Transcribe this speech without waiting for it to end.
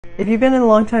If you've been a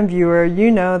long-time viewer,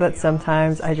 you know that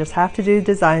sometimes I just have to do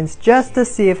designs just to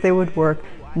see if they would work,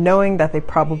 knowing that they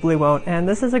probably won't. And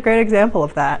this is a great example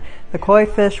of that. The koi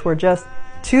fish were just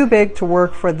too big to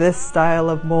work for this style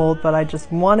of mold, but I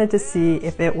just wanted to see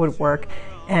if it would work.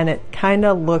 And it kind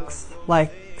of looks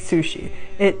like sushi.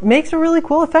 It makes a really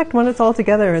cool effect when it's all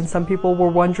together, and some people were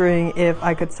wondering if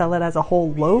I could sell it as a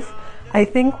whole loaf. I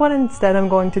think what instead I'm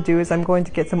going to do is I'm going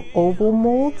to get some oval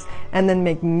molds and then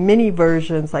make mini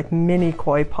versions, like mini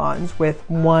koi ponds with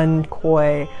one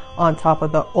koi on top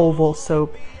of the oval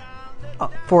soap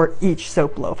for each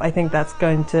soap loaf. I think that's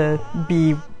going to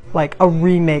be like a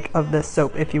remake of this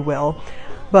soap, if you will.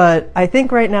 But I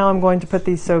think right now I'm going to put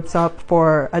these soaps up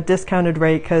for a discounted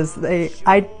rate because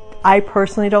I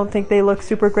personally don't think they look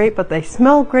super great, but they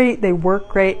smell great, they work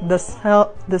great. The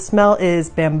smell is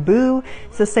bamboo.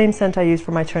 It's the same scent I use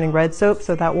for my Turning Red soap,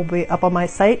 so that will be up on my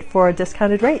site for a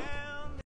discounted rate.